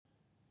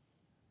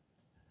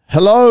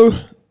Hello,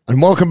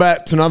 and welcome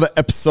back to another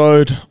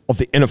episode of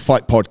the Inner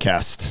Fight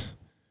podcast.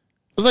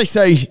 As I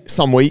say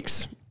some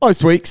weeks,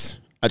 most weeks,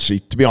 actually,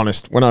 to be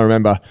honest, when I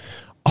remember,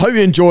 I hope you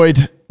enjoyed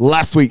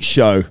last week's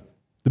show,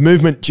 The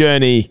Movement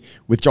Journey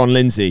with John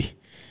Lindsay.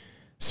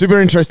 Super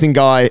interesting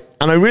guy,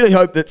 and I really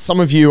hope that some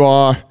of you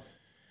are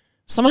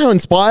somehow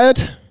inspired,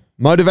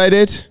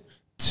 motivated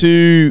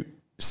to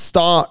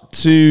start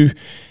to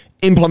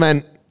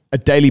implement a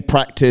daily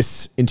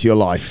practice into your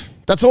life.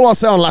 That's all I'll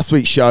say on last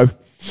week's show.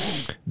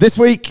 This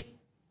week,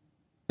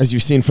 as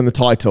you've seen from the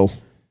title,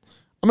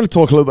 I'm going to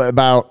talk a little bit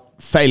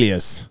about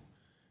failures.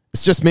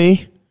 It's just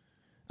me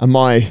and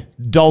my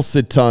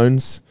dulcet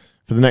tones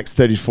for the next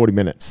 30 to 40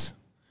 minutes.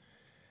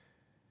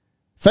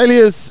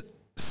 Failures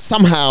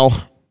somehow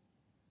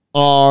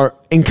are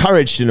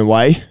encouraged in a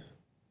way.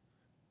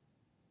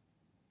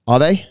 Are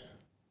they?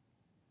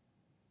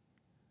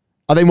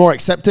 Are they more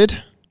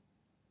accepted?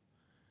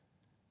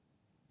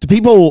 Do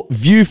people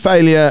view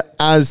failure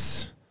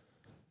as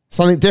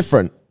something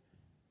different?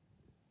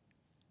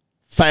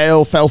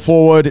 Fail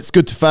forward, it's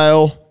good to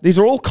fail. These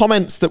are all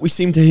comments that we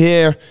seem to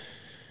hear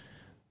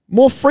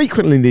more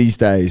frequently these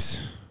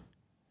days.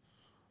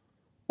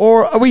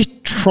 Or are we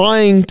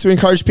trying to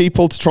encourage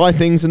people to try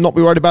things and not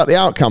be worried about the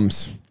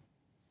outcomes?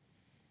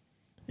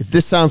 If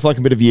this sounds like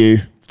a bit of you,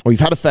 or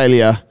you've had a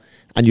failure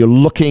and you're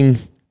looking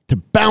to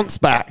bounce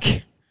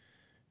back,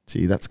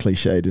 gee, that's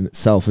cliched in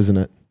itself, isn't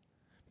it?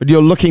 But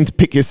you're looking to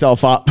pick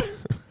yourself up,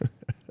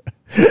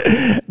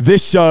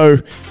 this show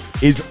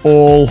is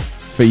all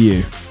for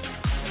you.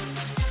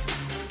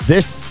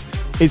 This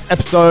is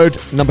episode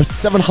number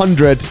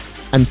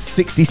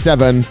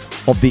 767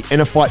 of the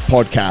Inner Fight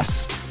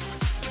podcast.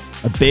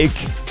 A big,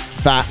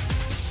 fat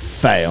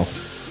fail.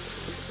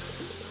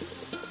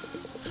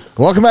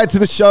 Welcome back to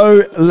the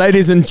show,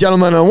 ladies and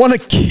gentlemen. I want to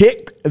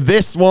kick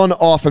this one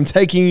off. I'm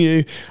taking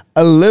you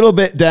a little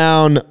bit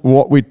down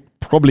what we'd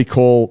probably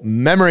call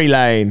memory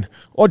lane,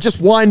 or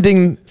just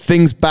winding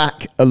things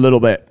back a little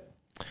bit.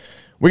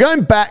 We're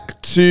going back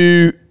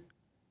to,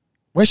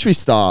 where should we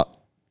start?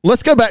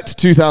 Let's go back to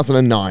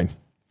 2009.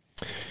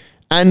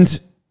 And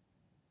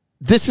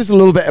this is a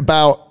little bit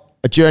about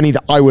a journey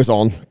that I was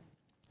on.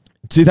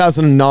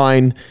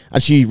 2009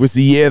 actually was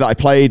the year that I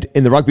played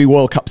in the Rugby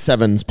World Cup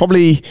Sevens,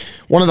 probably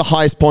one of the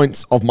highest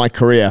points of my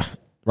career.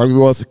 Rugby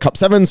World Cup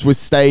Sevens was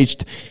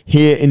staged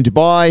here in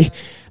Dubai,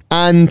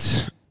 and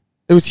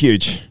it was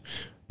huge.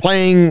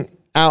 Playing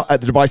out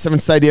at the Dubai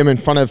Sevens Stadium in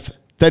front of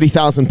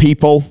 30,000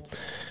 people.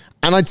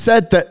 And I'd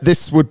said that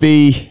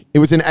it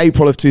was in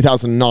April of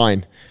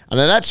 2009. And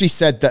I'd actually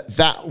said that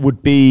that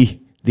would be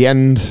the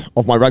end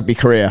of my rugby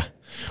career.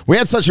 We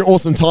had such an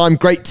awesome time,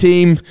 great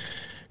team,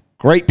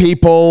 great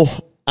people,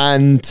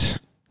 and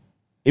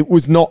it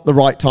was not the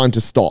right time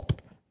to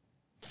stop.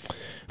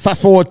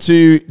 Fast forward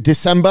to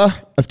December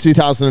of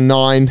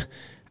 2009,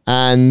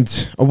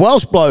 and a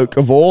Welsh bloke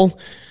of all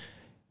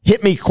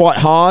hit me quite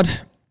hard,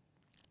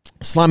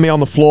 slammed me on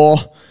the floor,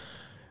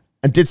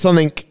 and did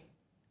something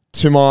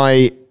to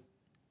my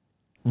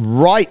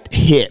right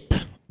hip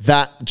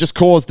that just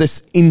caused this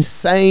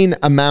insane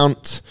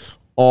amount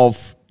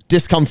of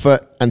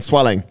discomfort and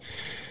swelling.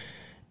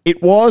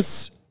 It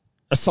was,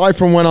 aside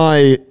from when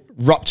I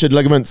ruptured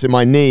ligaments in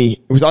my knee,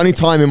 it was the only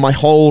time in my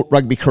whole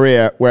rugby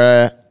career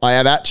where I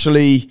had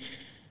actually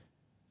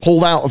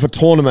pulled out of a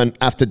tournament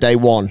after day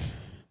one.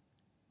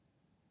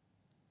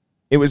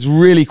 It was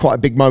really quite a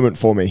big moment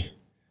for me.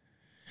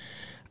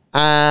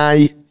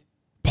 I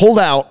pulled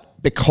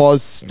out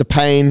because the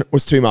pain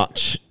was too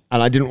much.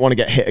 And I didn't want to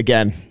get hit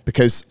again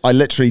because I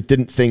literally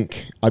didn't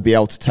think I'd be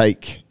able to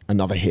take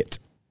another hit.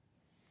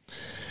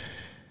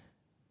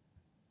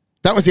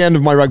 That was the end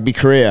of my rugby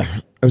career.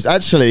 It was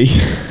actually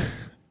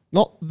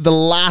not the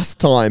last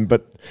time,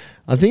 but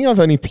I think I've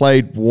only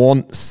played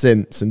once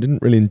since and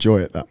didn't really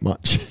enjoy it that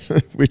much,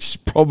 which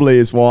probably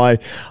is why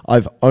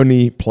I've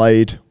only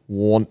played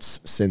once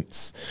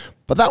since.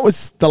 But that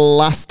was the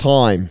last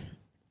time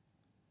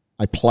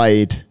I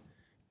played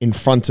in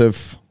front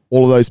of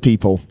all of those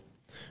people.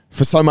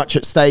 For so much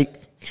at stake,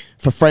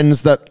 for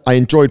friends that I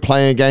enjoyed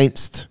playing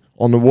against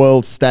on the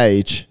world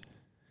stage.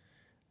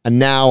 And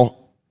now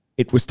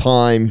it was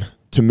time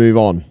to move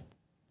on.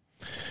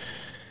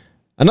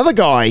 Another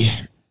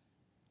guy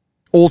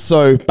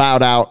also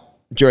bowed out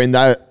during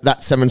that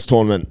Sevens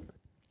tournament.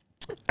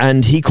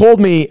 And he called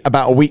me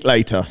about a week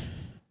later.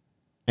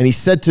 And he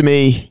said to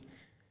me,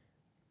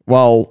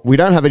 well, we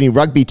don't have any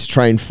rugby to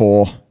train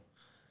for.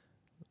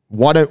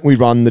 Why don't we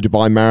run the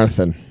Dubai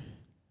Marathon?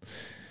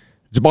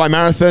 Dubai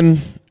Marathon,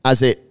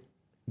 as it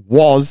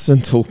was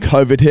until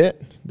COVID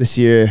hit, this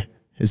year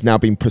has now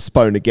been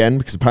postponed again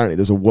because apparently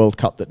there's a World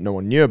Cup that no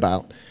one knew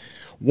about,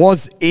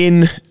 was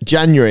in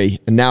January,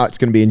 and now it's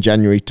going to be in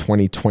January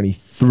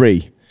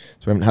 2023. So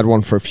we haven't had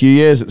one for a few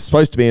years. It was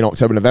supposed to be in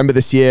October, November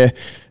this year,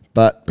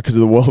 but because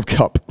of the World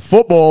Cup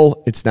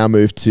football, it's now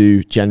moved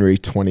to January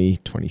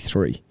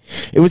 2023.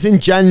 It was in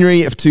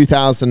January of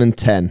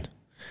 2010.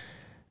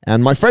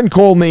 And my friend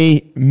called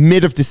me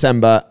mid of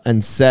December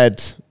and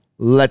said,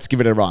 let's give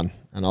it a run.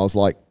 And I was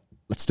like,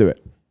 let's do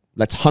it.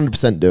 Let's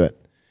 100% do it.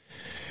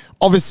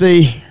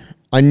 obviously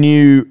I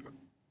knew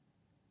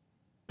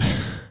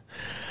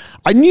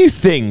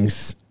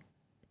things,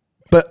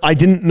 but I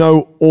didn't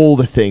know all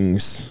the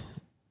things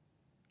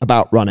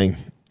about running.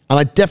 And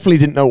I definitely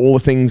didn't know all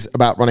the things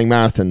about running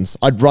marathons.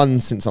 I'd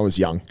run since I was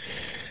young.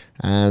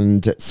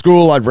 And at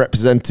school, I'd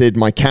represented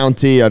my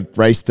county. I'd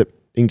raced at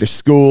English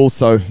school,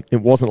 so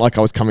it wasn't like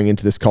I was coming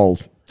into this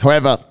cold.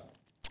 However,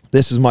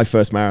 this was my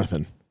first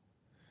marathon.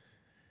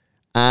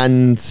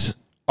 And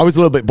I was a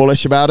little bit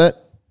bullish about it.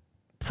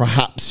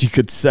 Perhaps you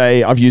could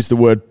say, I've used the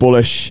word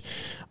bullish.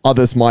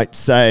 Others might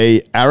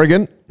say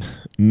arrogant.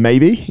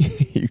 Maybe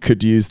you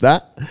could use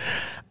that.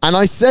 And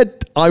I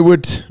said I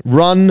would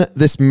run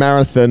this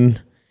marathon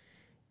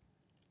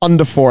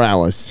under 4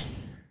 hours.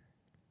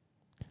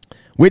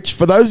 Which,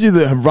 for those of you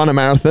that have run a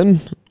marathon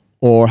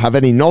or have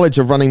any knowledge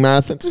of running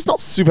marathons, it's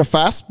not super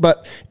fast,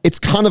 but it's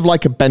kind of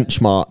like a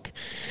benchmark.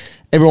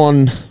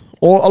 Everyone,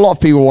 or a lot of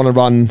people want to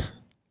run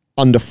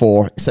under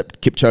 4,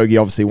 except Kipchoge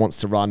obviously wants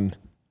to run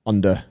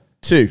under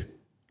 2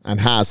 and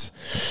has.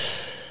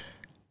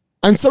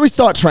 And so we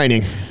start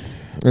training.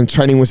 And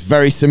training was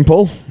very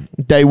simple.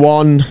 Day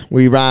 1,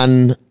 we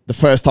ran the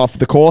first half of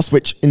the course,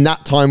 which in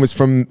that time was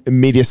from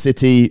Media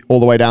City all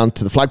the way down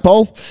to the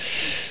flagpole.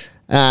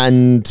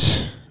 And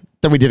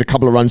then we did a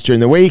couple of runs during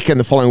the week, and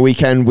the following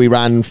weekend we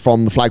ran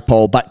from the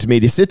flagpole back to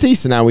Media City.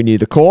 So now we knew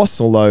the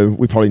course, although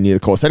we probably knew the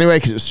course anyway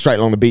because it was straight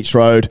along the beach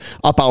road,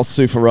 up Al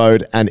Sufa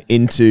Road and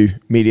into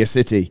Media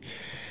City.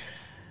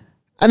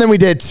 And then we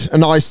did a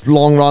nice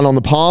long run on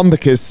the Palm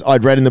because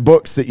I'd read in the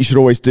books that you should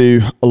always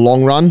do a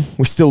long run.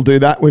 We still do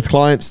that with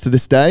clients to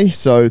this day.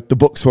 So the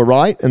books were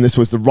right, and this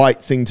was the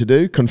right thing to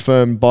do,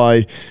 confirmed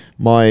by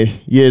my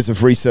years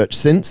of research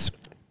since.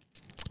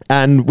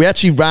 And we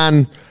actually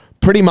ran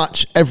pretty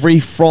much every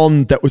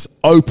frond that was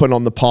open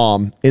on the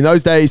Palm. In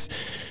those days,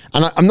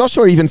 and I'm not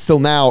sure even still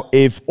now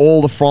if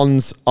all the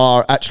fronds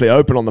are actually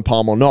open on the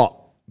Palm or not,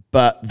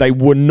 but they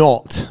were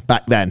not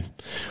back then.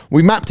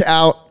 We mapped it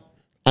out,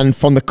 and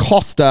from the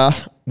Costa,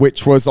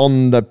 which was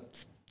on the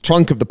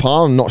trunk of the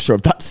Palm, I'm not sure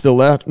if that's still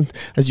there,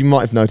 as you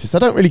might have noticed. I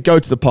don't really go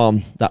to the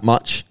Palm that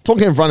much.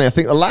 Talking of running, I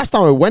think the last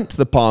time I went to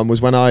the Palm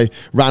was when I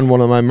ran one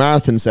of my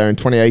marathons there in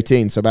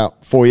 2018, so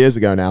about 4 years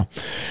ago now.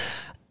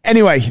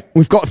 Anyway,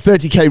 we've got a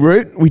 30K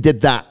route. We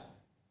did that.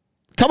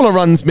 A couple of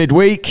runs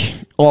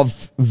midweek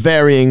of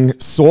varying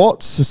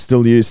sorts. I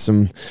still use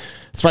some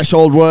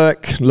threshold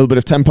work, a little bit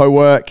of tempo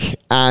work,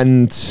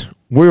 and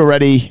we were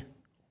ready.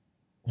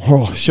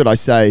 Or should I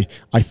say,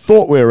 I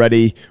thought we were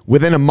ready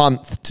within a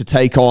month to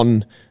take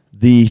on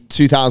the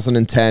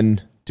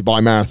 2010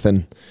 Dubai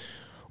Marathon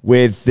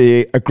with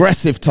the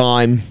aggressive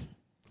time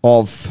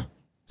of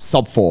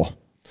sub 4.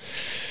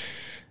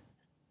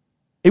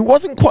 It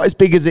wasn't quite as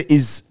big as it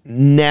is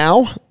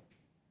now,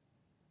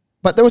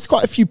 but there was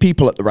quite a few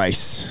people at the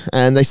race,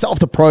 and they set off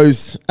the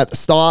pros at the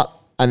start,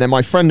 and then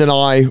my friend and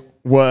I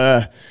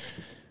were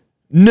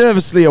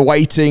nervously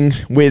awaiting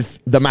with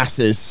the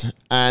masses,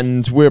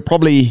 and we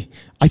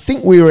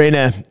were in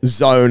a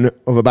zone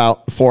of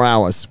about 4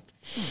 hours.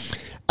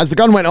 As the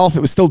gun went off,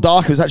 it was still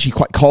dark. It was actually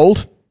quite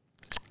cold,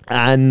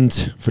 and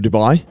for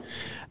Dubai,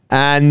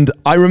 and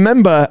I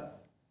remember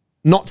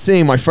not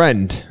seeing my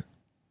friend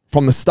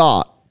from the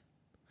start.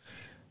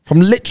 From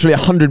literally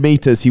 100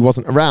 meters, he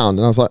wasn't around.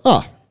 And I was like,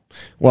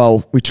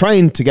 well, we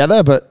trained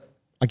together, but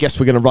I guess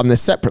we're going to run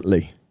this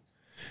separately.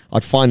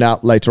 I'd find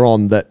out later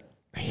on that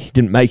he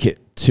didn't make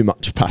it too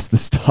much past the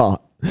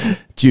start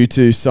due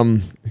to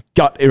some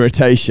gut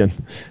irritation.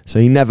 So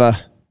he never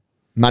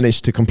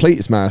managed to complete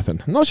his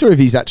marathon. I'm not sure if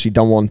he's actually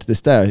done one to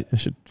this day. I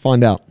should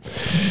find out.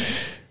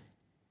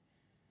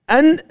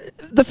 And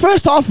the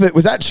first half of it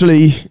was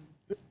actually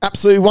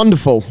absolutely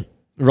wonderful.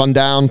 Run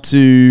down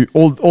to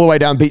all the way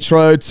down Beach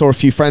Road, saw a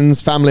few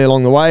friends, family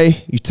along the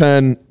way. You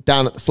turn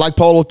down at the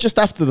flagpole, or just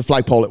after the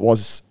flagpole it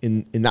was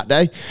in that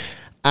day.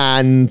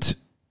 And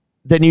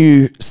then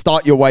you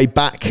start your way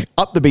back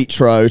up the Beach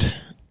Road,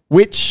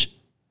 which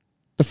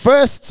the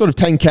first sort of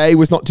 10K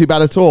was not too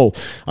bad at all.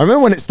 I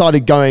remember when it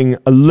started going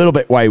a little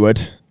bit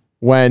wayward,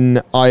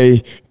 when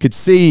I could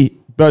see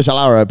Burj Al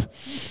Arab,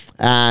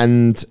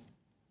 and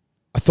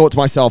I thought to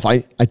myself,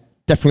 I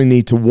definitely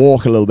need to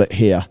walk a little bit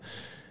here.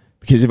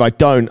 Because if I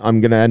don't, I'm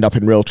going to end up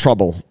in real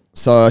trouble.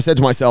 So I said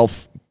to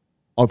myself,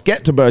 I'll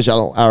get to Burj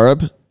Al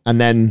Arab,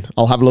 and then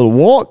I'll have a little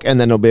walk, and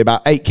then it'll be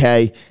about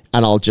 8K,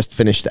 and I'll just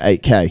finish the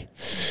 8K.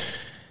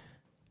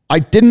 I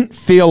didn't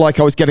feel like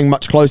I was getting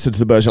much closer to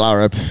the Burj Al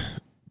Arab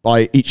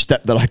by each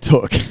step that I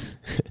took.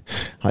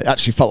 I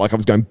actually felt like I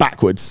was going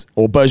backwards,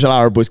 or Burj Al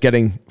Arab was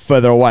getting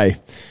further away.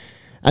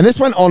 And this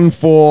went on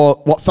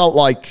for what felt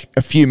like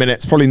a few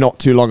minutes, probably not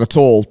too long at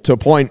all, to a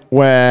point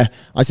where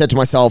I said to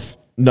myself,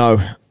 no,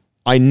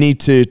 I need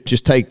to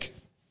just take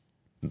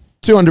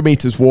 200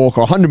 meters walk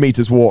or 100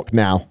 meters walk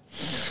now.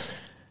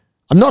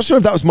 I'm not sure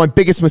if that was my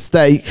biggest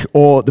mistake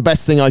or the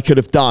best thing I could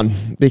have done,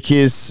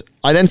 because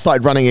I then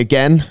started running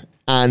again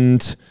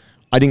and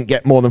I didn't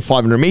get more than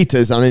 500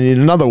 meters and I needed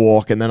another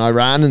walk, and then I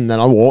ran and then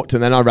I walked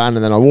and then I ran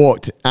and then I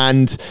walked.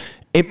 And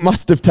it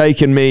must have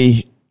taken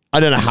me I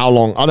don't know how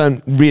long. I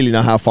don't really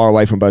know how far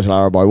away from Burj Al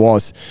Arab I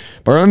was.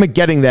 But I remember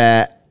getting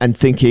there and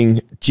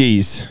thinking,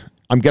 geez,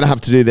 I'm going to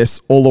have to do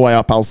this all the way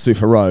up Al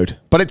Sufa Road.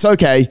 But it's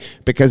okay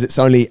because it's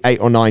only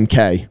 8 or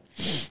 9K.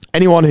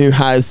 Anyone who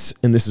has,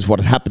 and this is what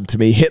had happened to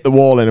me, hit the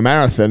wall in a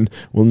marathon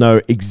will know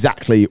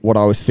exactly what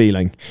I was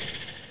feeling.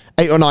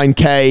 8 or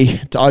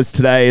 9K to us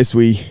today as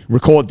we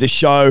record this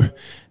show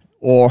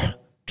or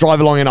drive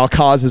along in our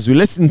cars as we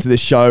listen to this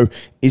show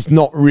is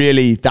not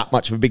really that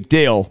much of a big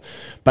deal.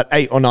 But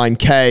 8 or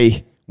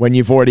 9K when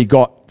you've already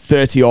got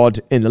 30 odd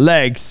in the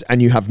legs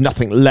and you have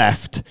nothing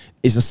left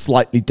is a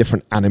slightly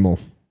different animal.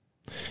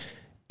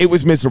 It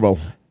was miserable.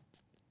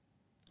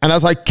 And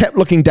as I kept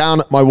looking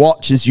down at my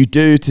watch, as you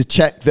do, to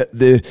check that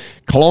the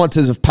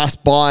kilometers have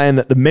passed by and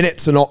that the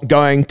minutes are not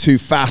going too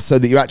fast so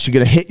that you're actually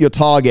going to hit your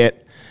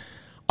target,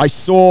 I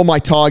saw my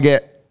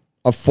target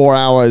of 4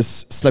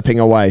 hours slipping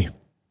away.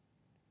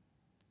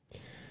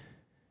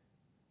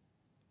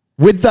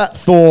 With that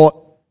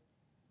thought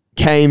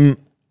came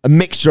a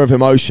mixture of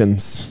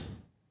emotions,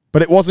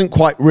 but it wasn't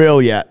quite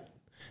real yet.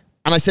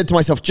 And I said to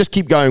myself, just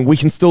keep going. We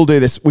can still do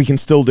this. We can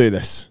still do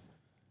this.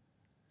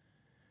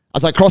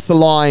 As I crossed the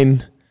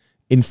line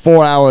in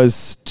 4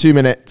 hours, 2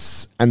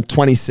 minutes and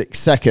 26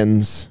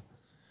 seconds,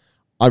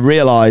 I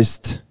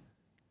realized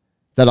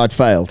that I'd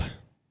failed.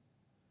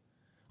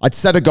 I'd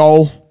set a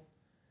goal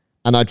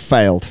and I'd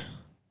failed.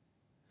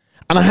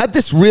 And I had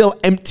this real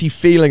empty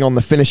feeling on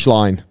the finish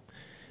line.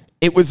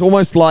 It was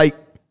almost like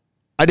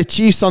I'd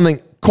achieved something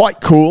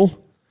quite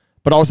cool,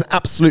 but I was an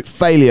absolute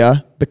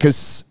failure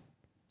because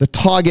the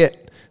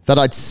target that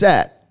I'd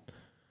set,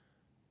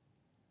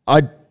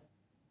 I'd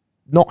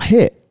not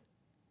hit.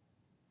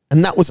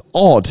 And that was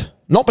odd.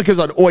 Not because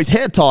I'd always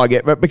hit a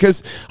target, but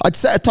because I'd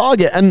set a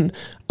target and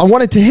I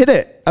wanted to hit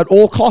it at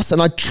all costs.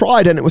 And I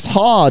tried and it was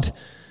hard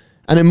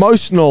and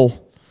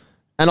emotional.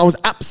 And I was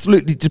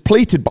absolutely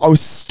depleted, but I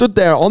was stood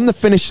there on the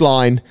finish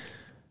line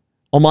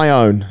on my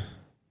own.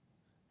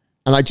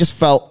 And I just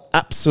felt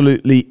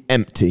absolutely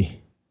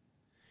empty.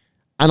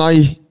 And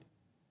I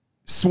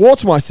swore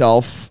to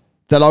myself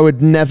that I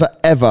would never,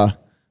 ever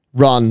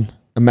run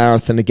a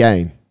marathon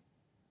again.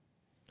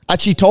 I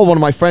actually told one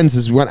of my friends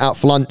as we went out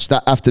for lunch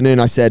that afternoon,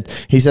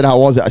 he said, how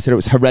was it? I said, it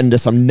was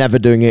horrendous. I'm never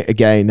doing it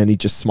again. And he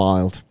just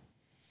smiled.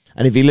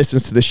 And if he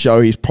listens to the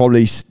show, he's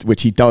probably,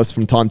 which he does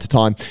from time to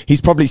time,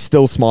 he's probably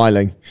still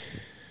smiling.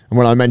 And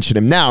when I mention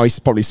him now, he's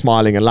probably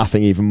smiling and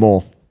laughing even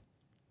more.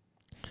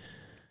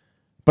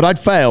 But I'd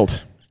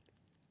failed.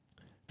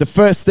 The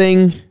first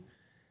thing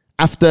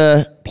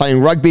after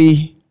playing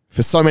rugby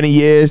for so many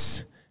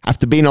years,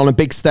 after being on a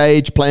big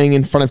stage, playing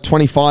in front of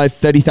 25,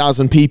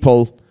 30,000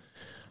 people,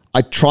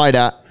 I'd tried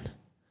at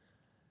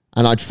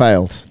and I'd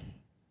failed.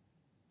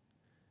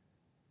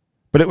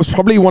 But it was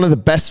probably one of the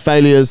best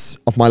failures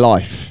of my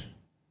life.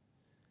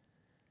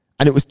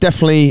 And it was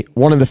definitely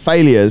one of the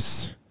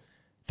failures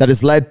that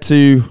has led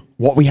to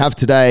what we have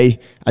today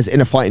as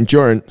inner fight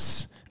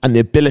endurance and the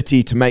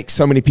ability to make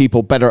so many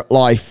people better at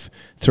life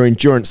through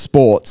endurance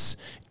sports.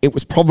 It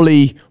was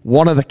probably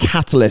one of the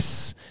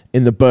catalysts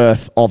in the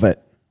birth of it.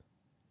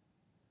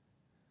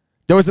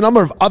 There was a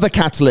number of other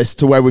catalysts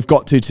to where we've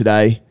got to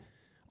today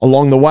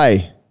along the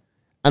way.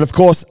 And of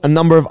course, a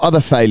number of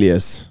other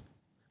failures.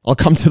 I'll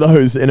come to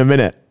those in a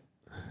minute.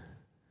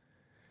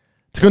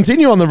 To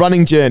continue on the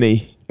running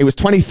journey, it was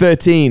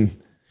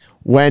 2013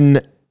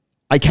 when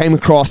I came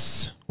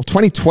across, or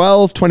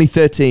 2012,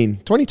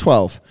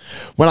 2012,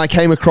 when I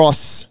came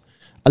across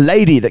a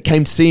lady that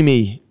came to see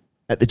me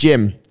at the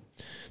gym,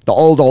 the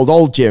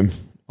old gym.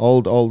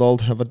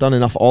 Old. Have I done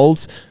enough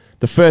olds?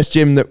 The third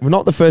gym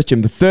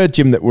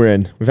that we're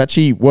in. We've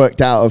actually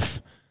worked out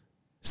of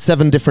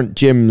 7 different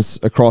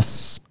gyms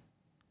across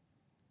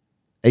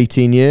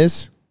 18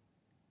 years.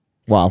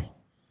 Wow.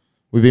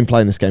 We've been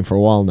playing this game for a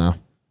while now.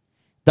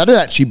 That'd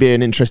actually be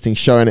an interesting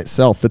show in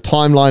itself, the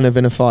timeline of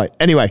Inner Fight.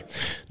 Anyway,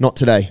 not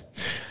today.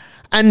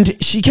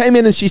 And she came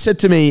in and she said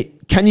to me,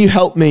 can you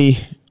help me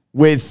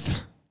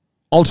with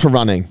ultra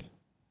running?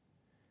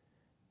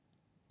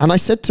 And I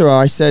said to her,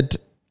 I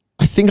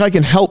think I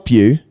can help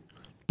you,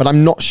 but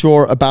I'm not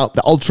sure about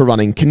the ultra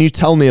running. Can you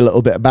tell me a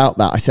little bit about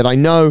that? I said, I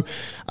know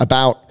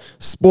about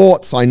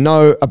sports. I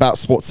know about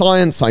sports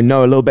science. I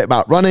know a little bit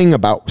about running,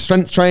 about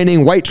strength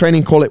training, weight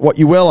training, call it what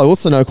you will. I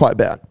also know quite a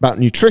bit about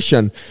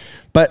nutrition.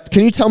 But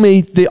can you tell me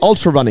the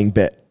ultra running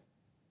bit?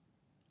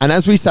 And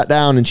as we sat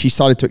down and she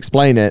started to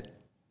explain it,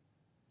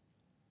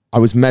 I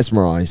was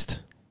mesmerized.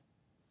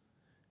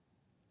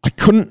 I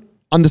couldn't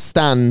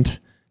understand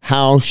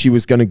how she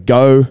was going to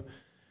go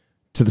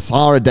to the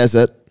Sahara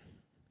Desert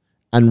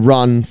and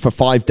run for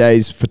 5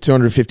 days for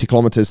 250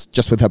 kilometers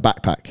just with her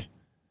backpack.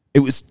 It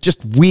was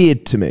just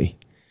weird to me.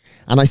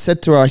 And I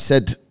said to her,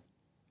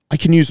 I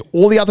can use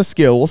all the other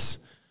skills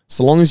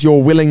so long as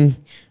you're willing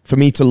for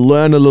me to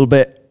learn a little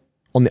bit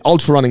on the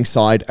ultra running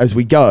side as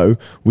we go,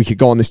 we could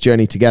go on this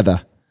journey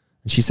together.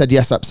 And she said,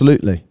 yes,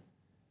 absolutely.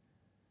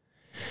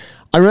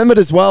 I remembered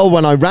as well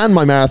when I ran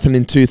my marathon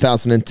in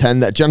 2010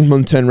 that a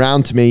gentleman turned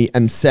around to me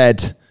and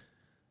said,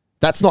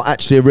 that's not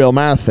actually a real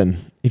marathon.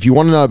 if you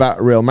want to know about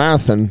a real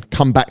marathon,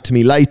 come back to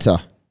me later.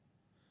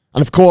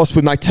 And of course,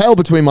 with my tail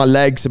between my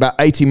legs, about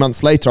 18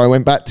 months later, I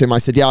went back to him. I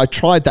said, yeah, I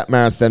tried that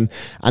marathon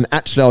and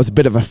actually I was a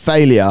bit of a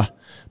failure.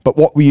 But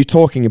what were you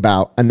talking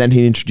about? And then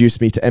he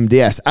introduced me to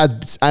MDS,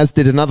 as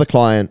did another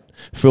client,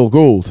 Phil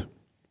Gould,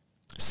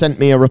 sent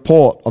me a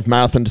report of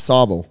Marathon des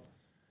Sables.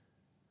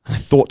 And I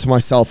thought to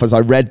myself as I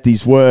read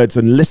these words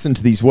and listened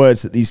to these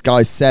words that these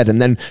guys said,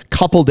 and then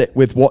coupled it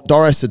with what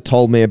Doris had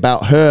told me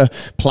about her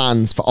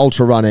plans for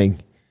ultra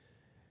running,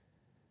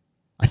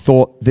 I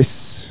thought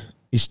this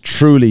is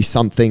truly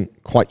something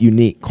quite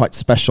unique, quite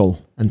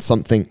special, and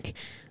something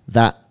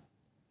that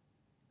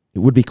it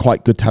would be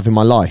quite good to have in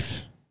my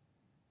life.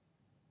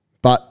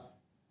 But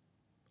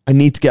I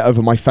need to get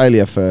over my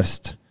failure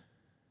first.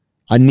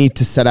 I need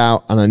to set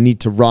out and I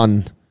need to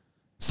run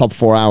sub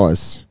 4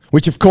 hours,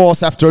 which of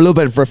course, after a little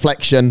bit of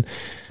reflection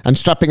and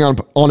strapping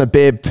on a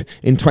bib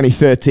in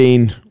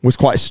 2013 was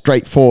quite a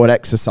straightforward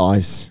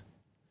exercise.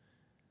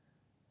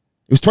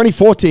 It was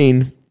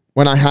 2014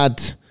 when I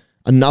had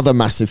another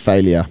massive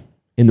failure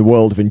in the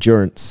world of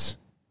endurance,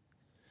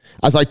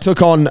 as I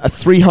took on a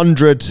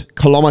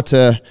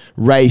 300-kilometer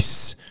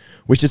race,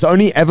 which has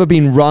only ever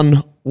been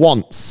run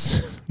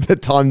once, the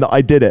time that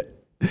I did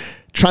it.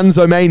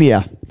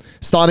 Transomania,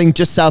 starting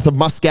just south of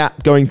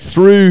Muscat, going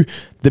through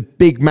the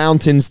big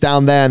mountains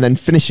down there, and then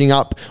finishing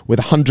up with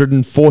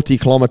 140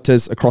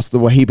 kilometers across the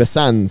Wahiba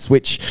Sands,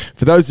 which,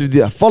 for those of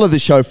you that follow the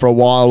show for a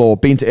while or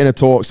been to Inner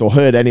Talks or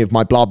heard any of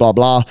my blah, blah,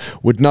 blah,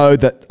 would know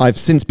that I've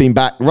since been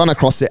back, run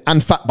across it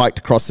and fat biked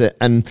across it,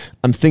 and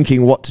I'm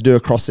thinking what to do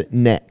across it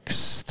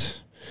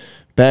next.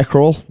 Bear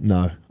crawl?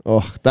 No.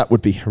 Oh, that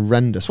would be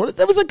horrendous.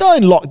 There was a guy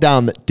in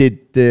lockdown that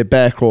did the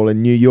bear crawl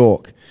in New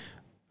York.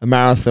 A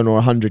marathon or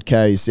 100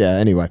 Ks. Yeah,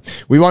 anyway.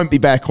 We won't be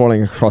bear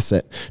crawling across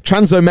it.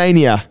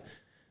 Transomania.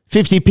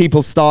 50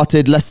 people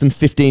started, less than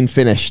 15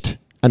 finished.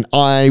 And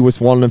I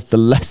was one of the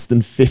less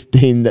than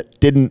 15 that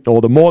didn't, or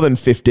the more than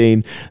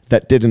 15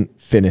 that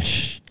didn't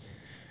finish.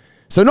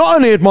 So not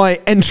only had my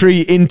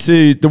entry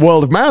into the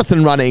world of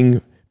marathon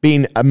running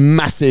been a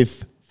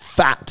massive,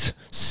 fat,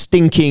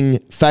 stinking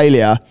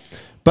failure,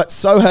 but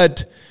so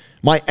had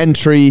my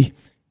entry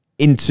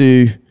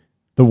into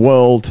the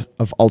world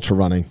of ultra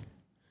running.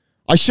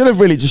 I should have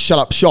really just shut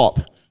up shop,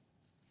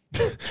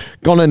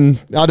 gone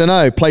and, I don't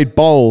know, played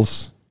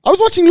bowls. I was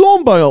watching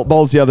lawn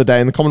bowls the other day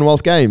in the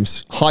Commonwealth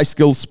Games. High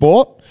skill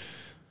sport.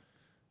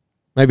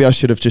 Maybe I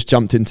should have just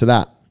jumped into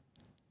that.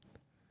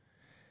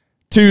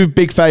 2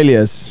 big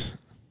failures.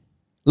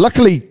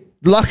 Luckily,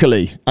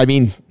 I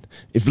mean,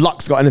 if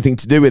luck's got anything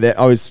to do with it,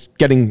 I was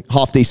getting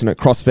half decent at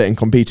CrossFit and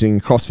competing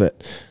in CrossFit.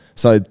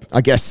 So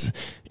I guess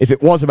if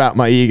it was about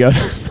my ego,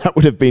 that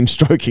would have been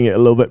stroking it a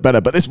little bit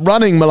better. But this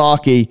running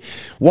malarkey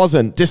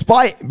wasn't,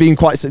 despite being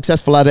quite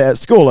successful at it at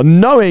school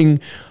and knowing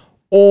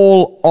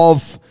all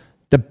of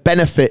the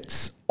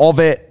benefits of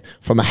it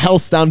from a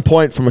health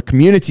standpoint, from a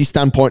community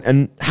standpoint,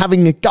 and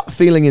having a gut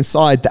feeling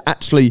inside that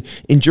actually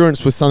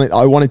endurance was something that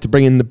I wanted to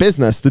bring in the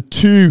business. The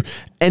 2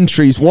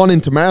 entries, one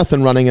into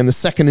marathon running and the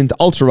second into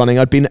ultra running,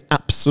 I'd been an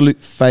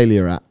absolute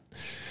failure at.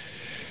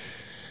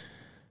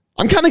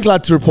 I'm kind of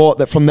glad to report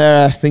that from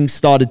there, things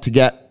started to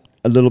get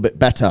a little bit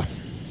better.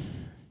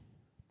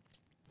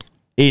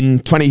 In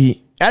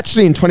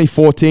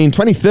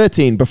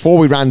 2013, before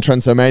we ran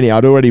Transomania,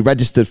 I'd already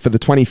registered for the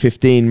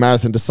 2015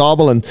 Marathon des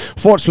Sables, and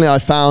fortunately I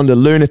found a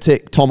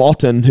lunatic, Tom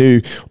Otten,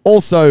 who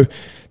also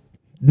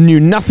knew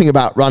nothing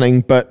about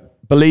running,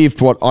 but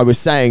believed what I was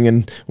saying.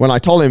 And when I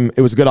told him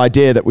it was a good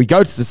idea that we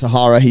go to the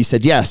Sahara, he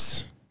said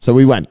yes. So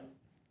we went.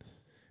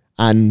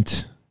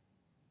 And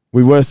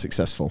we were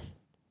successful.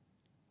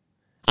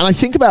 And I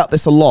think about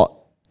this a lot.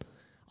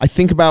 I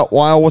think about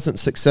why I wasn't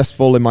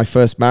successful in my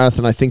first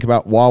marathon. I think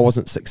about why I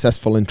wasn't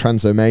successful in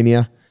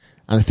Transomania.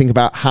 And I think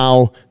about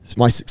how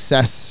my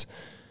success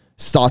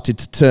started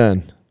to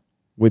turn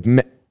with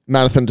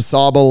Marathon des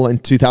Sables in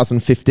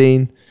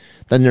 2015.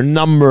 Then a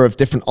number of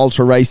different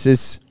ultra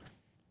races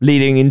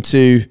leading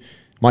into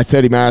my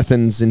 30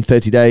 marathons in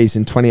 30 days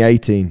in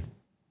 2018.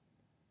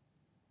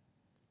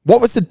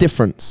 What was the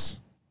difference?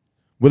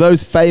 Were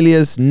those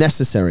failures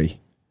necessary?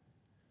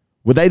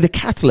 Were they the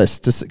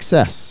catalyst to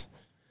success?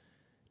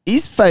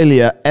 Is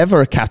failure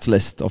ever a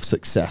catalyst of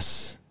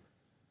success?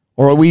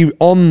 Or are we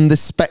on the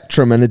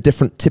spectrum and a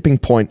different tipping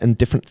point and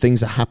different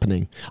things are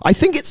happening? I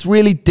think it's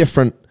really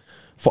different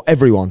for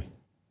everyone.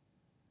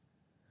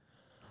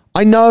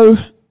 I know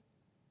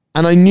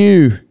and I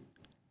knew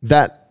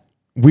that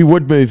we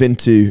would move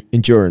into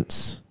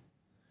endurance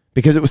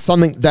because it was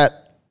something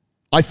that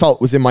I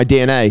felt was in my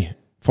DNA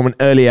from an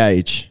early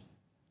age.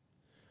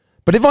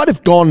 But if I'd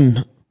have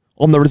gone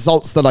on the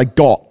results that I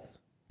got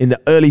in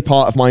the early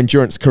part of my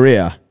endurance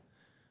career,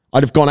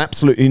 I'd have gone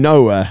absolutely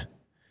nowhere.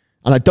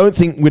 And I don't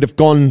think we'd have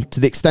gone to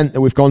the extent that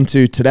we've gone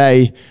to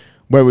today,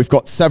 where we've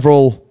got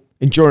several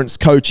endurance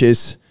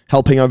coaches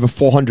helping over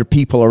 400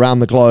 people around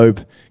the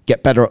globe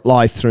get better at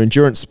life through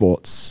endurance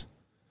sports.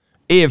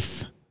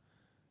 If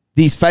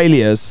these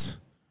failures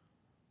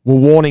were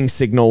warning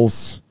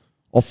signals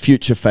of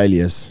future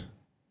failures.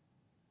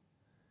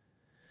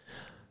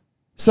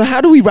 So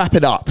how do we wrap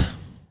it up?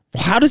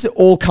 How does it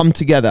all come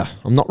together?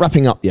 I'm not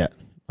wrapping up yet.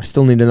 I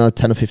still need another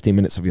 10 or 15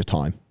 minutes of your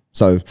time.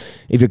 So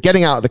if you're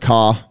getting out of the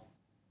car,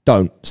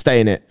 don't. Stay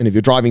in it. And if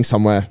you're driving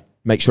somewhere,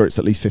 make sure it's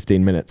at least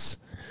 15 minutes.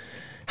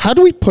 How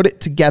do we put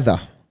it together?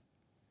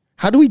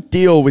 How do we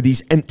deal with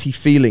these empty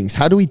feelings?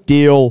 How do we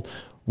deal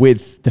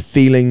with the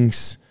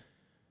feelings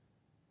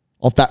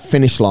of that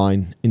finish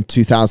line in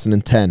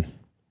 2010?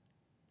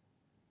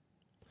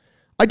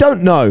 I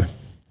don't know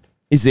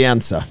is the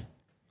answer.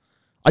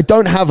 I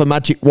don't have a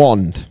magic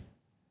wand,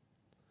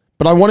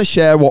 but I want to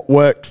share what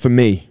worked for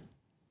me.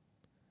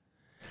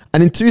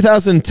 And in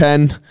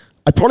 2010,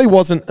 I probably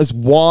wasn't as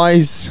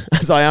wise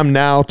as I am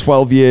now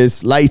 12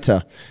 years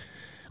later.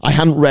 I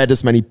hadn't read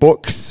as many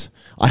books.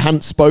 I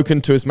hadn't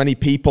spoken to as many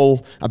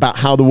people about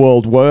how the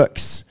world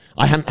works.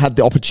 I hadn't had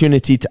the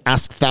opportunity to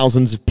ask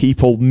thousands of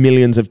people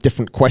millions of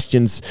different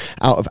questions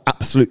out of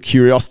absolute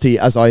curiosity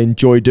as I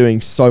enjoy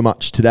doing so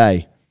much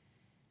today.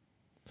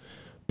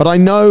 But I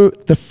know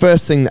the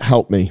first thing that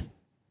helped me,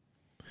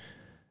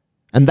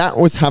 and that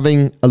was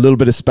having a little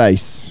bit of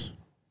space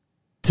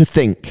to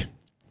think.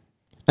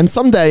 And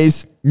some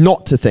days,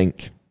 not to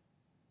think.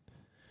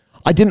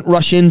 I didn't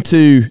rush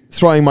into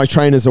throwing my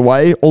trainers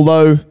away,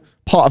 although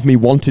part of me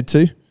wanted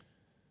to.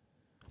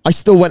 I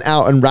still went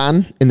out and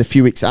ran in the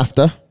few weeks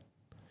after.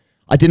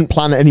 I didn't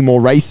plan any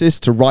more races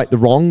to right the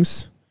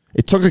wrongs.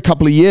 It took a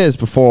couple of years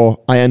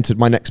before I entered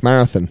my next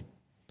marathon.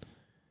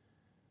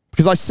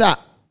 Because I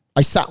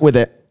sat with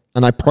it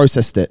and I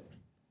processed it.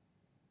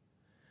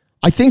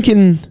 I think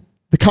in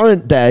the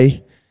current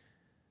day,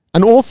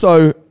 and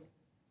also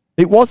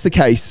it was the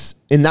case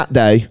in that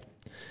day,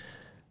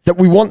 that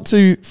we want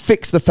to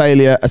fix the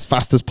failure as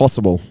fast as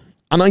possible.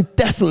 And I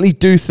definitely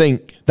do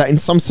think that in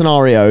some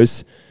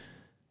scenarios,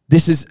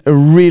 this is a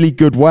really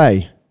good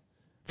way.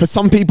 For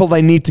some people,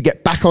 they need to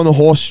get back on the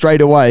horse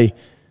straight away.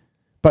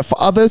 But for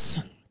others,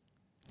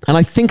 and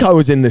I think I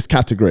was in this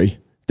category,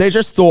 they're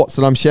just thoughts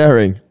that I'm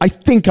sharing. I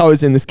think I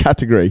was in this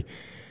category.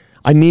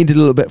 I needed a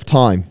little bit of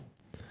time.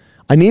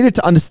 I needed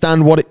to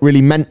understand what it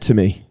really meant to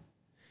me.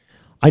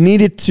 I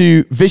needed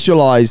to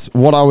visualize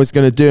what I was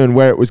going to do and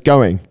where it was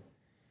going.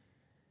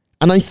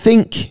 And I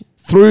think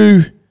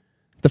through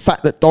the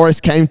fact that Doris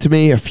came to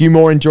me, a few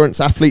more endurance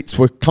athletes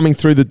were coming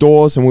through the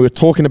doors and we were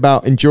talking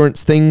about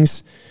endurance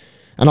things.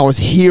 And I was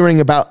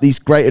hearing about these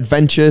great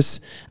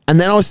adventures.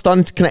 And then I was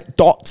starting to connect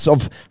dots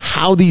of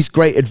how these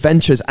great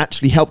adventures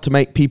actually help to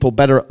make people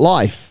better at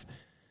life.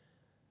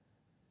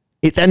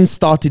 It then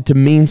started to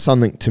mean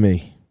something to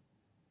me.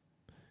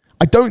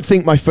 I don't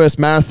think my first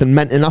marathon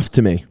meant enough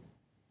to me.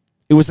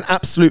 It was an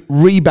absolute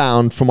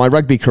rebound from my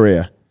rugby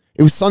career.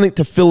 It was something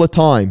to fill the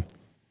time.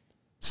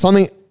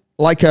 Something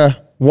like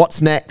a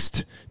what's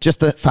next,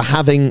 just for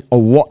having a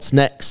what's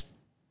next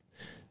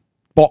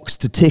box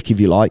to tick, if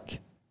you like.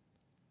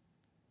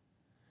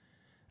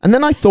 And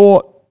then I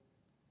thought,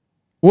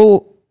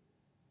 well,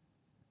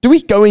 do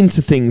we go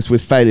into things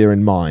with failure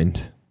in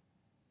mind?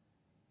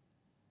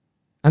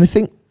 And I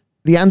think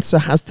the answer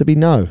has to be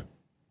no.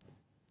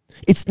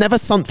 It's never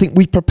something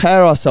we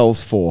prepare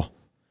ourselves for.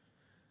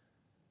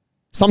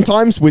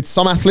 Sometimes with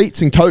some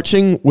athletes in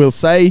coaching, we'll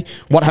say,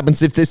 what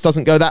happens if this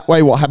doesn't go that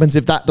way? What happens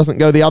if that doesn't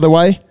go the other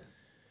way?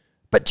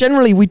 But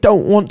generally, we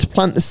don't want to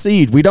plant the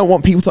seed. We don't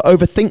want people to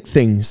overthink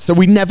things. So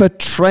we never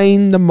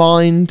train the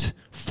mind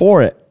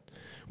for it,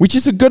 which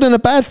is a good and a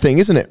bad thing,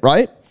 isn't it?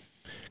 Right?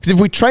 Because if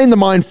we train the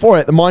mind for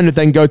it, the mind would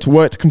then go to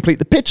work to complete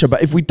the picture.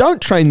 But if we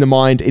don't train the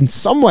mind in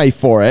some way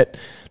for it,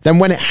 then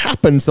when it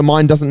happens, the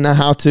mind doesn't know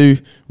how to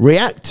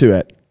react to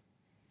it.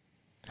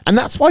 And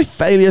that's why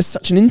failure is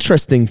such an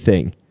interesting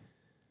thing.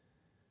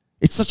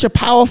 It's such a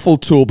powerful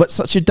tool, but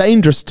such a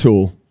dangerous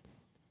tool,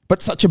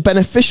 but such a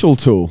beneficial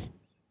tool.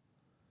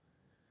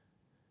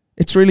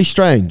 It's really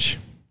strange.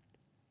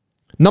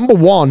 Number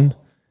one,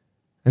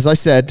 as I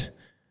said,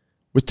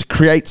 was to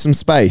create some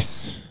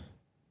space.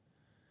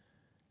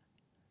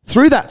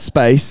 Through that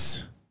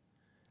space,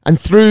 and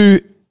through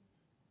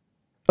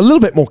a little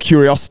bit more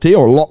curiosity,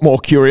 or a lot more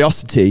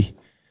curiosity,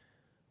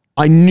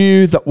 I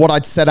knew that what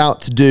I'd set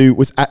out to do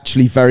was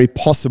actually very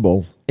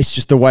possible. It's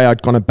just the way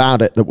I'd gone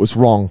about it that was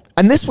wrong.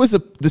 And this was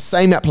the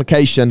same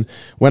application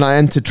when I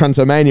entered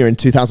Transylvania in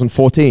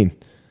 2014.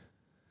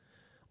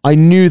 I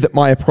knew that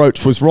my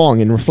approach was wrong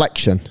in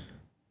reflection.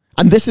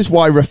 And this is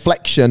why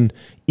reflection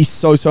is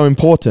so, so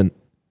important.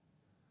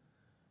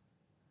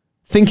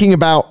 Thinking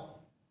about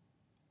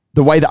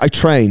the way that I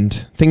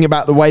trained, thinking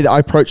about the way that I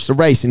approached the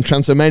race in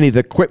Transylvania, the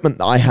equipment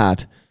that I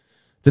had,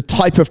 the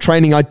type of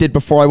training I did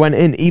before I went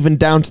in, even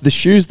down to the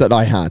shoes that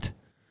I had.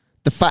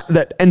 The fact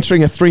that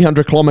entering a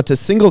 300-kilometer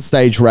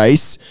single-stage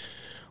race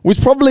was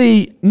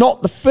probably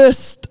not the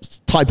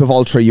first type of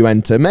ultra you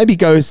enter. Maybe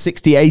go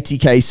 60,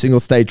 80K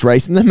single-stage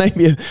race, and then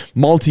maybe a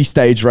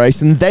multi-stage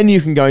race, and then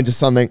you can go into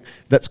something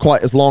that's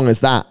quite as long as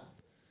that.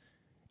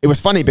 It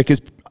was funny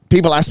because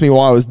people asked me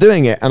why I was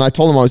doing it, and I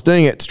told them I was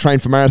doing it to train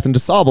for Marathon des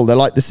Sables. They're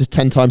like, this is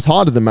 10 times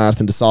harder than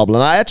Marathon des Sables.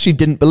 And I actually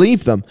didn't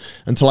believe them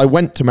until I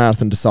went to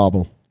Marathon des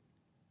Sables.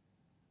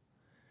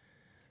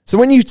 So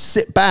when you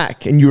sit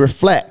back and you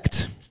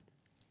reflect,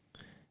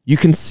 you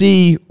can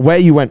see where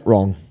you went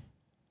wrong.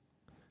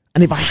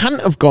 And if I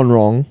hadn't have gone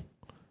wrong,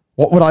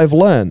 what would I have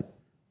learned?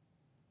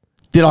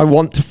 Did I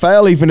want to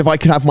fail even if I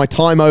could have my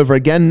time over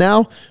again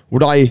now?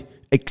 Would I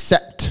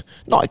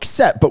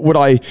would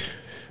I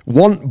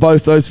want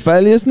both those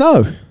failures?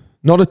 No,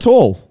 not at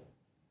all.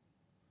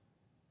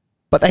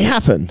 But they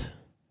happened.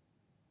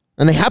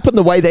 And they happened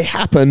the way they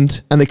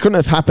happened, and they couldn't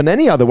have happened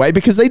any other way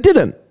because they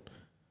didn't.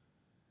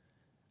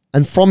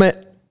 And from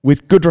it,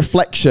 with good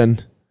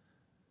reflection,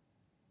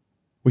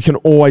 we can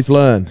always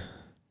learn.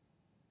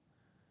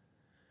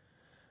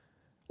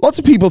 Lots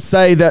of people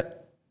say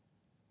that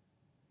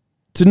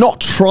to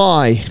not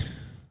try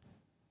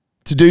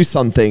to do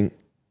something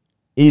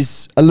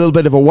is a little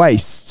bit of a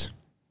waste.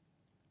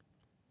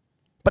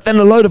 But then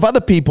a load of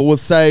other people will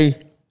say,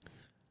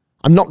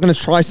 I'm not going to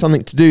try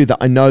something to do that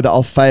I know that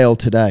I'll fail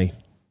today.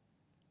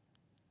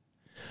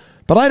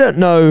 But I don't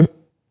know.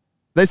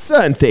 There's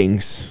certain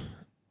things.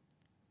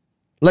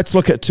 Let's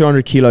look at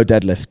 200 kilo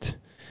deadlift.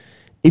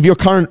 If your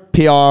current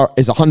PR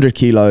is 100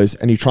 kilos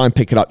and you try and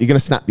pick it up, you're going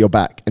to snap your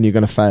back and you're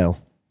going to fail.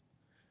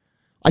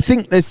 I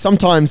think there's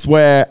sometimes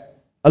where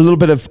a little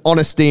bit of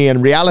honesty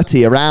and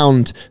reality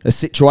around a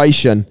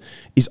situation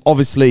is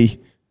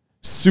obviously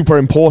super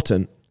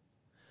important.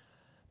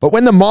 But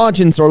when the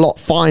margins are a lot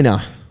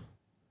finer,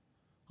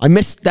 I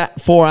missed that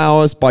 4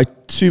 hours by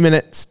 2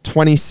 minutes,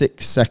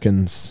 26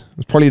 seconds. It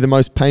was probably the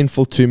most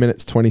painful 2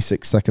 minutes,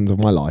 26 seconds of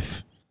my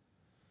life.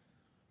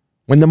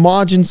 When the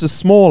margins are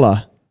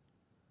smaller,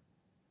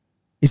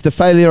 is the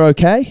failure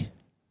okay?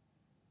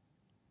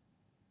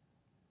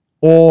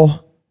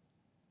 Or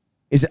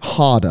is it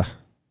harder?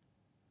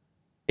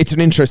 It's an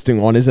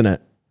interesting one, isn't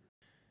it?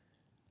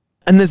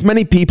 And there's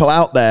many people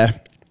out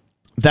there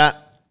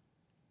that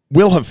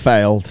will have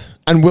failed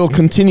and will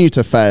continue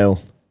to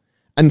fail.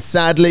 And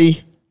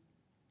sadly,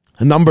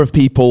 a number of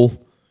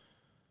people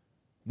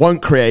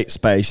won't create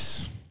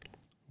space,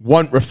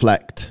 won't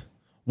reflect,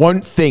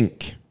 won't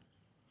think.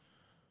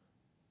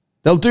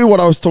 They'll do what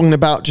I was talking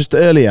about just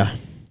earlier.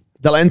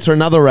 They'll enter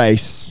another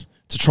race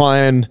to try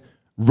and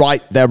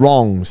right their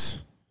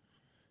wrongs,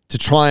 to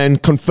try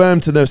and confirm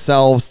to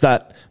themselves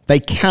that they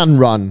can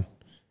run,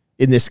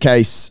 in this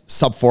case,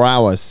 sub 4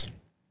 hours,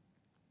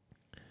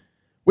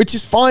 which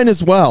is fine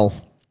as well.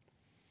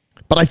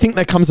 But I think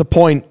there comes a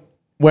point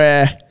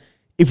where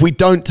if we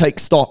don't take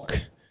stock,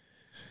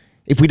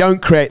 if we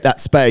don't create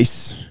that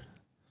space,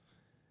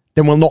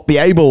 then we'll not be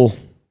able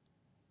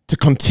to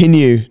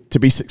continue to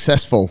be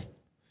successful,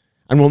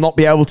 and we'll not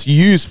be able to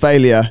use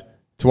failure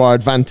to our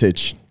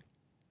advantage.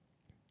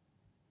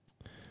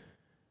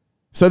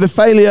 So the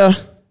failure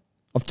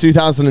of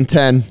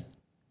 2010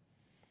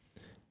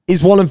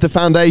 is one of the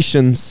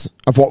foundations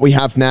of what we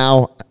have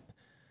now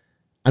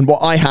and what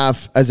I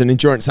have as an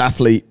endurance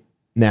athlete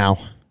now.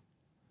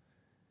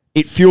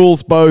 It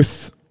fuels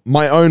both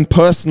my own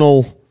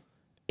personal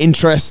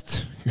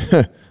interest,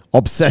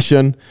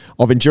 obsession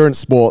of endurance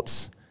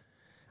sports,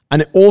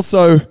 and it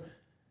also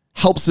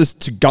helps us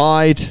to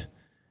guide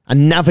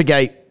and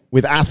navigate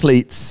with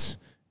athletes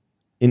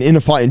in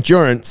inner fight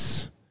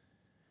endurance,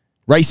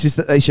 races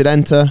that they should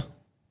enter,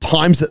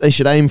 times that they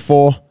should aim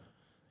for,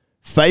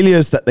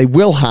 failures that they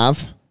will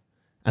have,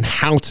 and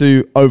how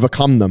to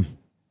overcome them.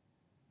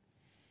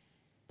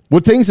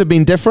 Would things have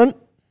been different?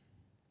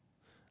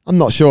 I'm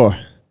not sure.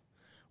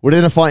 Would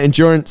inner fight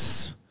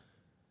endurance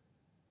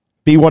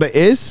be what it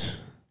is?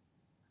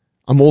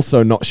 I'm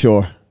also not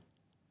sure.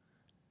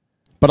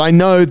 But I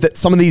know that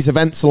some of these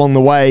events along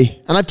the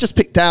way, and I've just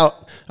picked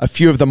out a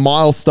few of the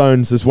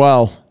milestones as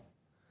well,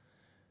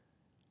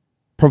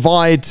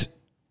 provide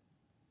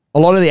a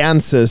lot of the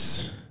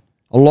answers,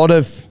 a lot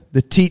of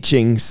the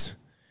teachings,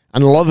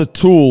 and a lot of the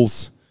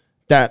tools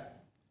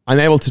that I'm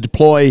able to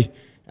deploy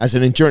as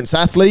an endurance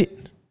athlete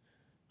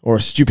or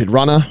a stupid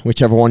runner,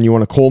 whichever one you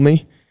want to call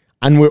me.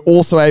 And we're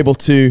also able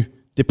to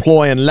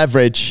deploy and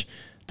leverage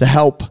to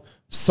help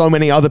so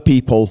many other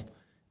people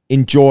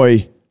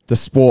enjoy the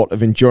sport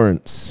of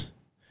endurance.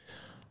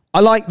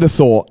 I like the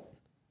thought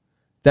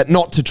that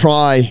not to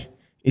try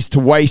is to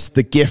waste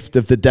the gift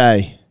of the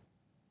day.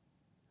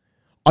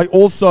 I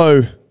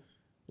also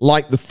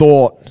like the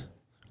thought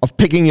of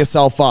picking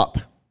yourself up.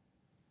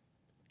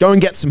 Go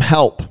and get some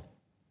help.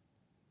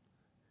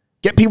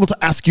 Get people to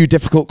ask you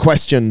difficult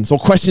questions or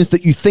questions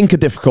that you think are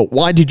difficult.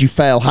 Why did you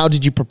fail? How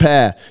did you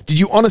prepare? Did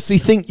you honestly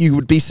think you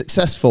would be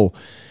successful?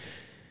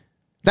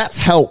 That's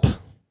help.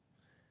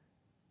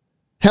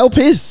 Help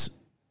is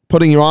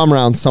putting your arm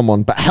around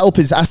someone, but help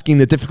is asking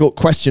the difficult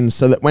questions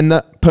so that when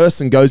that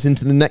person goes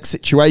into the next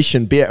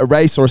situation, be it a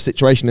race or a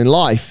situation in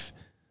life,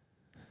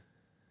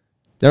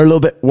 they're a little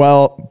bit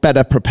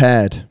better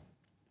prepared.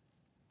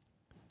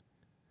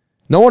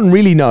 No one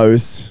really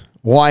knows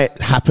why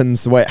it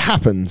happens the way it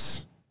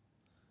happens.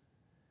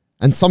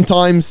 And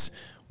sometimes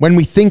when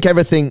we think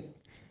everything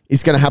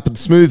is going to happen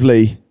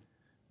smoothly,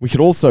 we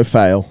could also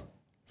fail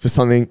for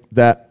something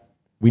that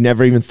we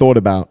never even thought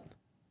about.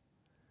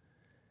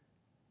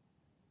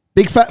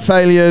 Big fat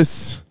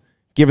failures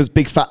give us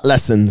big fat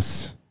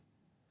lessons.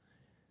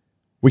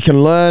 We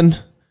can learn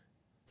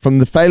from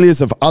the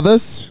failures of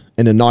others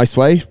in a nice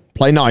way.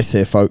 Play nice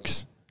here,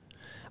 folks.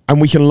 And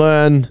we can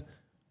learn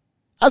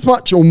as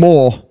much or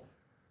more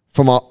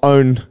from our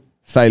own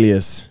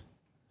failures.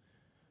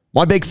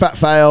 My big fat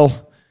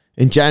fail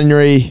in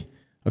January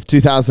of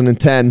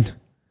 2010,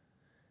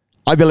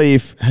 I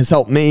believe, has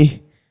helped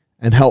me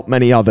and helped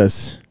many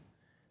others.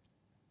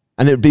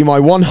 And it would be my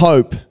one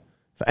hope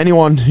for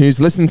anyone who's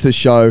listened to the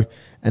show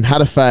and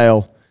had a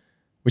fail,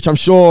 which I'm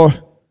sure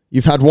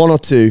you've had one or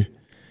two,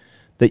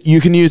 that you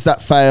can use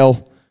that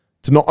fail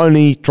to not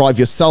only drive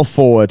yourself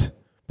forward,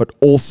 but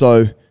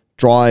also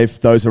drive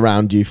those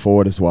around you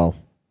forward as well.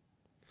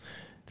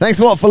 Thanks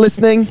a lot for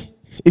listening.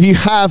 If you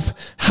have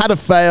had a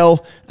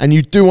fail and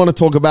you do want to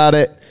talk about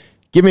it,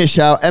 give me a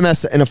shout,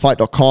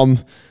 ms@innerfight.com,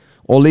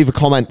 or leave a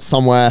comment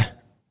somewhere,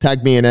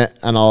 tag me in it,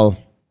 and I'll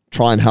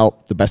try and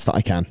help the best that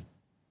I can.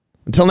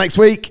 Until next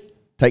week,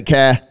 take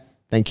care.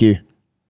 Thank you.